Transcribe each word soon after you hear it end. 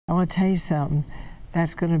want to tell you something.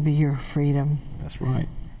 That's going to be your freedom. That's right.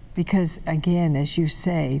 Because, again, as you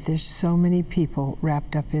say, there's so many people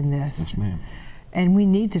wrapped up in this. Yes, ma'am. And we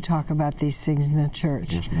need to talk about these things in the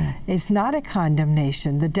church. Yes, ma'am. It's not a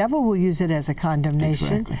condemnation. The devil will use it as a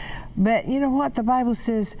condemnation. Exactly. But you know what? The Bible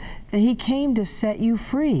says that he came to set you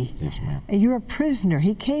free. Yes, ma'am. And you're a prisoner.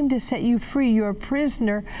 He came to set you free. You're a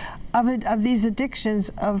prisoner of these addictions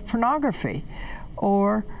of pornography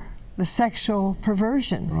or the sexual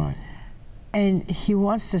perversion. Right. And he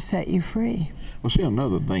wants to set you free. Well, see,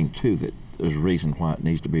 another thing, too, that there's a reason why it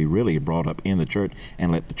needs to be really brought up in the church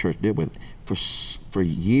and let the church deal with it. For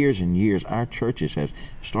years and years, our churches have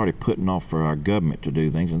started putting off for our government to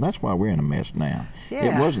do things, and that's why we're in a mess now.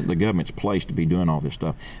 Yeah. It wasn't the government's place to be doing all this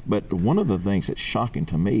stuff. But one of the things that's shocking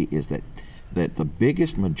to me is that the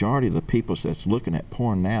biggest majority of the people that's looking at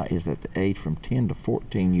porn now is at the age from 10 to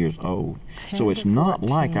 14 years old. So it's not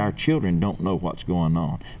like our children don't know what's going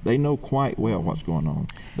on. They know quite well what's going on.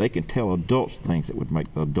 They can tell adults things that would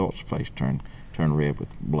make the adult's face turn red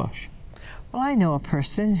with blush. Well, I know a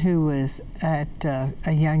person who was at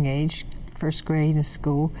a young age, first grade in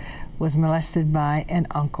school, was molested by an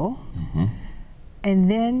uncle. Mm-hmm.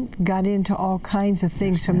 And then got into all kinds of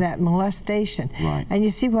things from that molestation. Right. And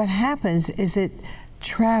you see what happens is it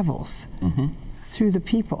travels through the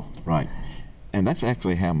people. Right. And that's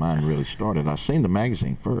actually how mine really started. I seen the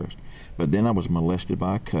magazine first, but then I was molested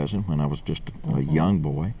by a cousin when I was just a young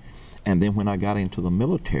boy. And then when I got into the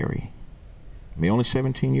military, me only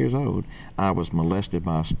 17 years old, I was molested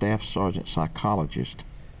by a staff sergeant psychologist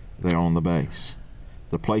there on the base.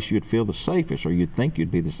 The place you'd feel the safest, or you'd think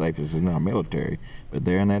you'd be the safest, is in our military. But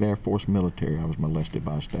there in that Air Force military, I was molested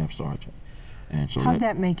by a staff sergeant. And so how'd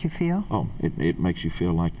that make you feel? Oh, it makes you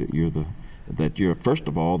feel like that you're first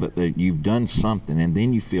of all that you've done something, and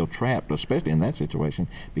then you feel trapped, especially in that situation,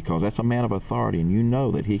 because that's a man of authority, and you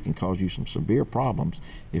know that he can cause you some severe problems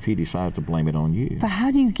if he decides to blame it on you. But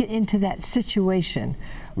how do you get into that situation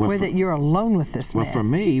where that you're alone with this man? Well, for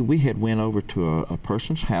me, we had went over to a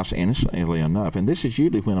person's house, innocently enough, and this is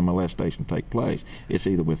usually when a molestation takes place. It's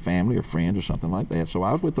either with family or friends or something like that. So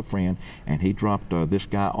I was with a friend, and he dropped this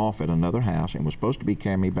guy off at another house and was supposed to be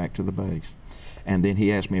carrying me back to the base. And then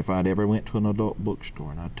he asked me if I'd ever went to an adult bookstore,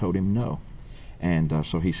 and I told him no. And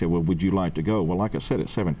so he said, well, would you like to go? Well, like I said, at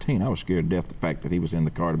 17, I was scared to death the fact that he was in the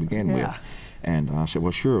car to begin with. And I said,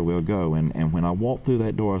 well, sure, we'll go. And when I walked through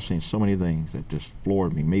that door, I seen so many things that just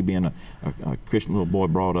floored me. Me being a Christian little boy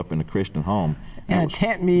brought up in a Christian home. In a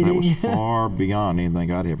tent meeting. That was far beyond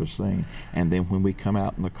anything I'd ever seen. And then when we come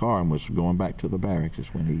out in the car and was going back to the barracks is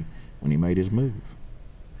when he made his move.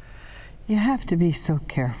 You have to be so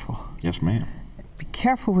careful. Yes, ma'am. Be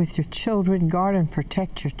careful with your children. Guard and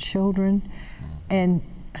protect your children. And,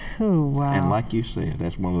 oh, wow. And like you said,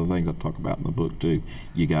 that's one of the things I talk about in the book, too.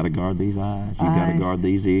 You got to guard these eyes, you got to guard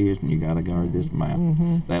these ears, and you got to guard this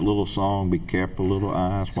mouth. That little song, be careful, little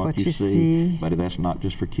eyes, what you see. But that's not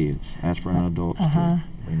just for kids. That's for an adults, too.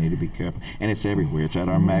 We need to be careful. And it's everywhere. It's at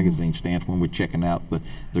our magazine stands when we're checking out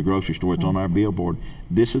the grocery store. It's on our billboard.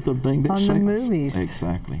 This is the thing that on the movies.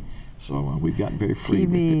 Exactly. So we've gotten very free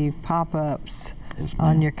with it. TV, pop-ups. Yes,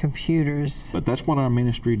 on your computers. But that's what our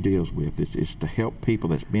ministry deals with. It's to help people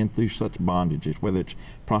that's been through such bondages, whether it's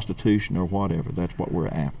prostitution or whatever. That's what we're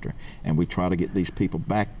after. And we try to get these people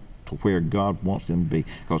back to where God wants them to be.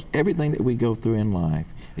 Because everything that we go through in life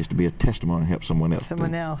is to be a testimony and help someone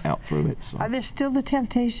else out through it. So. Are there still the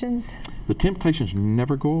temptations? The temptations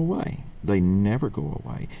never go away. They never go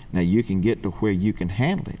away. Now, you can get to where you can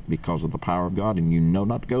handle it because of the power of God, and you know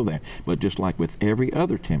not to go there. But just like with every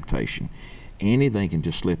other temptation, anything can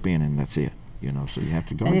just slip in, and that's it. You know, so you have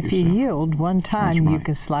to guard yourself. And if you yield one time, you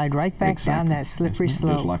can slide right back down that slippery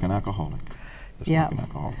slope. Just like an alcoholic. Yeah.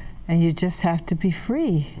 And you just have to be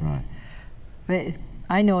free. Right. But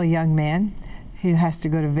I know a young man who has to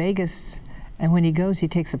go to Vegas, and when he goes, he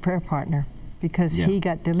takes a prayer partner because he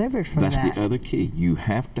got delivered from that. That's the other key. You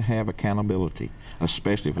have to have accountability,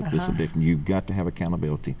 especially with this addiction. You've got to have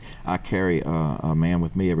accountability. I carry a man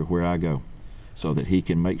with me everywhere I go, so that he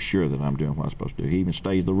can make sure that I'm doing what I'm supposed to do. He even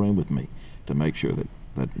stays in the room with me to make sure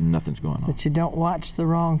that nothing's going on. That you don't watch the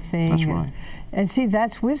wrong thing. That's right. And see,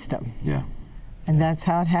 that's wisdom. Yeah. And that's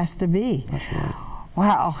how it has to be. That's right.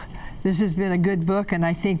 Wow. This has been a good book, and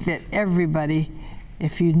I think that everybody,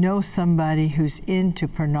 if you know somebody who's into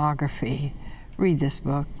pornography, read this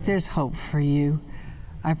book. There's hope for you.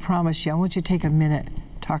 I promise you. I want you to take a minute,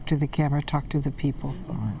 talk to the camera, talk to the people.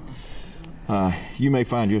 All right. You may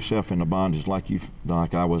find yourself in a bondage like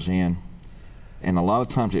I was in, and a lot of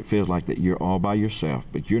times it feels like that you're all by yourself,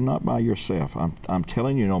 but you're not by yourself. I'm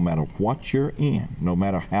telling you, no matter what you're in, no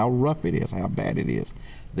matter how rough it is, how bad it is,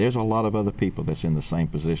 there's a lot of other people that's in the same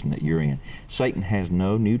position that you're in. Satan has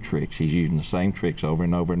no new tricks. He's using the same tricks over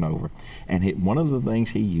and over and over. And one of the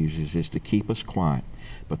things he uses is to keep us quiet.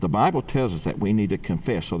 But the Bible tells us that we need to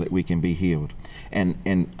confess so that we can be healed. And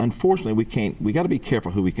unfortunately, we got to be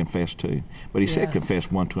careful who we confess to. But he said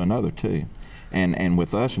confess one to another too. And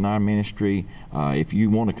with us in our ministry, if you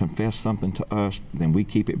want to confess something to us, then we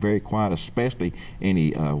keep it very quiet, especially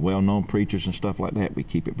any well-known preachers and stuff like that. We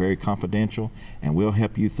keep it very confidential, and we'll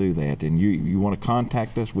help you through that. And you want to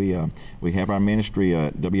contact us, we have our ministry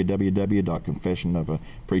at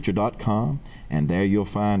www.confessionofapreacher.com, and there you'll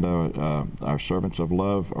find our Servants of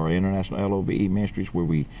Love, our International LOVE ministries, where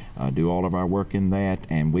we do all of our work in that,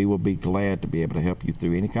 and we will be glad to be able to help you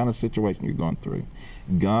through any kind of situation you're going through.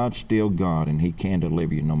 God's still God, and he can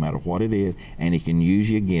deliver you no matter what it is, and he can use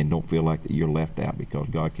you again. Don't feel like that you're left out, because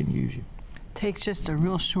God can use you. Take just a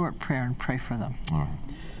real short prayer and pray for them. All right.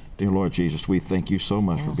 Dear Lord Jesus, we thank you so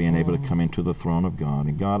much for being able to come into the throne of God.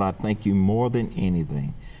 And God, I thank you more than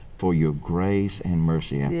anything for your grace and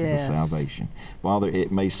mercy after the salvation. Father,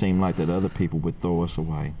 it may seem like that other people would throw us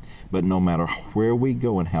away, but no matter where we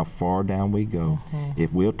go and how far down we go,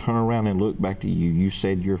 if we'll turn around and look back to you, you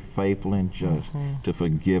said you're faithful and just to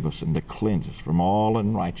forgive us and to cleanse us from all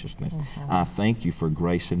unrighteousness. I thank you for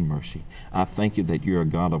grace and mercy. I thank you that you're a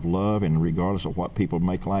God of love, and regardless of what people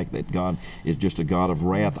make like, that God is just a God of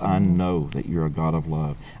wrath, I know that you're a God of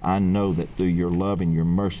love. I know that through your love and your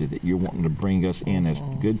mercy that you're wanting to bring us in as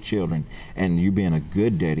good children, and you being a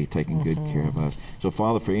good daddy taking good care of us. So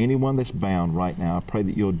Father, for anyone that's bound right now, I pray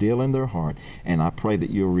that you'll deal in their heart, and I pray that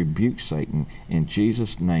you'll rebuke Satan in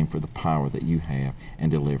Jesus' name for the power that you have,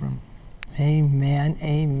 and deliver him. Amen,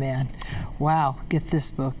 amen. Wow, get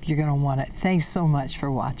this book. You're going to want it. Thanks so much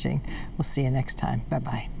for watching. We'll see you next time.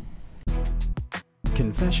 Bye-bye.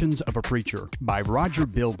 Confessions of a Preacher by Roger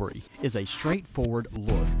Bilbrey is a straightforward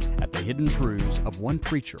look at the hidden truths of one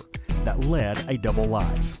preacher that led a double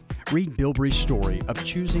life. Read Bilbrey's story of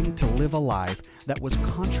choosing to live a life that was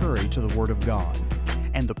contrary to the Word of God,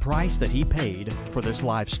 and the price that he paid for this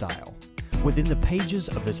lifestyle. Within the pages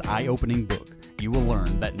of this eye-opening book, you will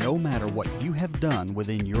learn that no matter what you have done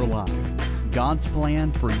within your life, God's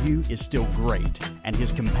plan for you is still great and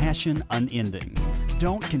his compassion unending.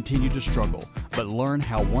 Don't continue to struggle, but learn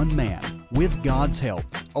how one man, with God's help,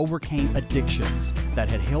 overcame addictions that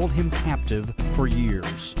had held him captive for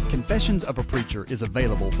years. Confessions of a Preacher is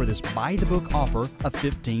available for this buy-the-book offer of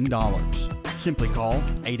 $15. Simply call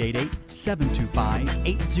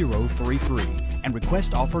 888-725-8033 and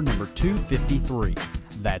request offer number 253.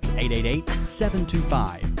 That's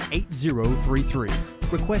 888-725-8033.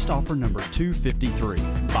 Request offer number 253.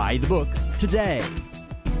 Buy the book today.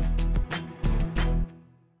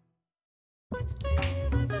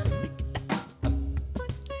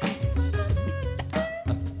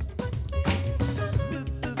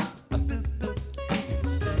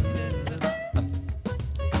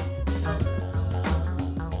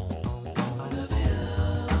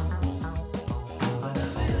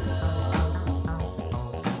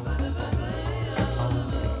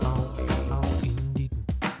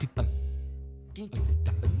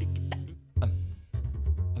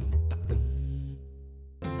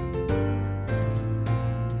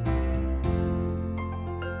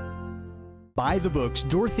 By the Book's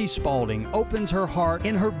Dorothy Spaulding opens her heart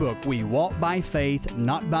in her book, We Walk by Faith,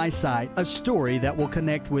 Not by Sight, a story that will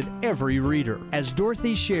connect with every reader, as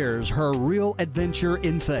Dorothy shares her real adventure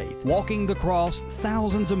in faith, walking the cross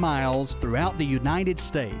thousands of miles throughout the United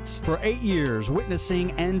States for 8 years,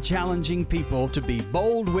 witnessing and challenging people to be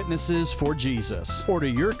bold witnesses for Jesus. Order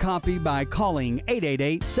your copy by calling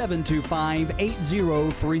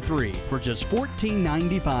 888-725-8033 for just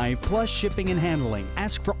 $14.95 plus shipping and handling.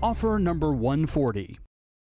 Ask for offer number 140.